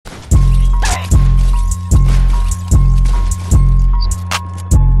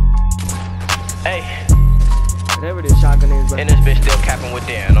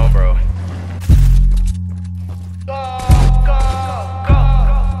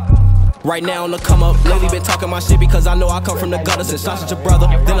Right now on the come up, lately been talking my shit because I know I come from the gutter. Since shots at your brother,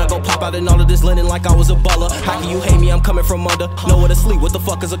 then I go pop out in all of this linen like I was a baller. How can you hate me? I'm coming from under. Nowhere to sleep, what the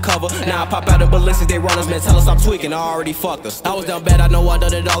fuck is a cover? Now I pop out in ballistics, they runners, man, tell us I'm tweaking. I already fucked us. I was down bad, I know I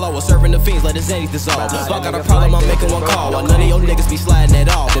done it all. I was serving the fiends, let his zanies dissolve. If I got a problem, I'm making one call. While none of your niggas be sliding at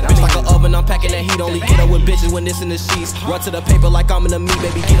all. The bitch like an oven, I'm packing that heat. Only get up with bitches when it's in the sheets. Run to the paper like I'm in the meat,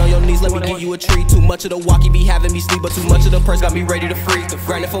 baby, get on your knees, let me give you a treat. Too much of the walkie be having me sleep, but too much of the purse got me ready to freak.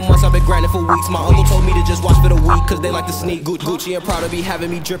 Grinding for months, I've been grinding for weeks. My uncle told me to just watch for the week, cause they like to sneak. Gucci and Prada be having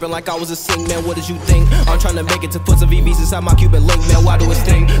me dripping like I was a sing, man, what did you think? I'm trying to make it to put some VVs inside my Cuban link, man, why do it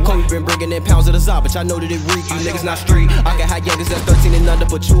sting? Kobe been bringing in pounds of the Zob, but I know that it reek. You niggas not street. I can have youngers that's 13 and under,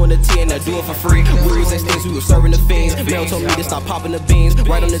 put you on the T and I do it for free. Weirds and stings, we were serving the fiends. Mel told me to stop popping the beans.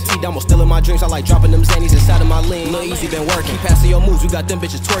 Right on the T, down, still in my dreams. I like dropping them zannies inside of my lean. Lil' Easy been working, passing your moves, we got them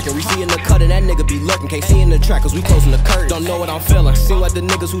bitches twerking. We see in the cut and that nigga be lurking. Can't see in the track cause we closing the curtain. Don't know what I'm feeling. Seem like the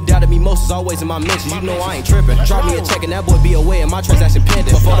niggas who doubted me most is always in my mentions. You know I ain't tripping. Drop me a check and that boy be away and my transaction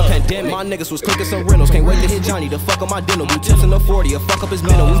pending. Before the pandemic, my niggas was cooking some rentals. Can't wait to hit Johnny to fuck up my dental. Do tips in the 40 or fuck up his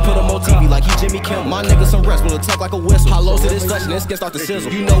mental. We put him on TV like he Jimmy Kimmel. My niggas some rest will talk like a whistle. Hollows to this flesh and this skin start to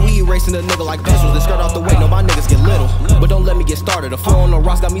sizzle. You know we erasing a nigga like pistols. The skirt off the way, no my niggas get little. But don't let me get started. The flow on the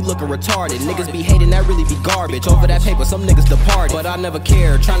rocks got me looking retarded. Niggas be hating, that really be garbage. Over that paper, some niggas departed. But I never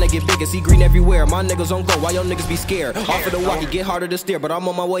cared. Trying to get big and see green everywhere. My niggas on go, why your niggas be scared? Off of the walkie, get harder to steer. But I'm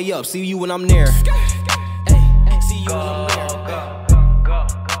on my way up. See you when I'm there. See you when I'm there.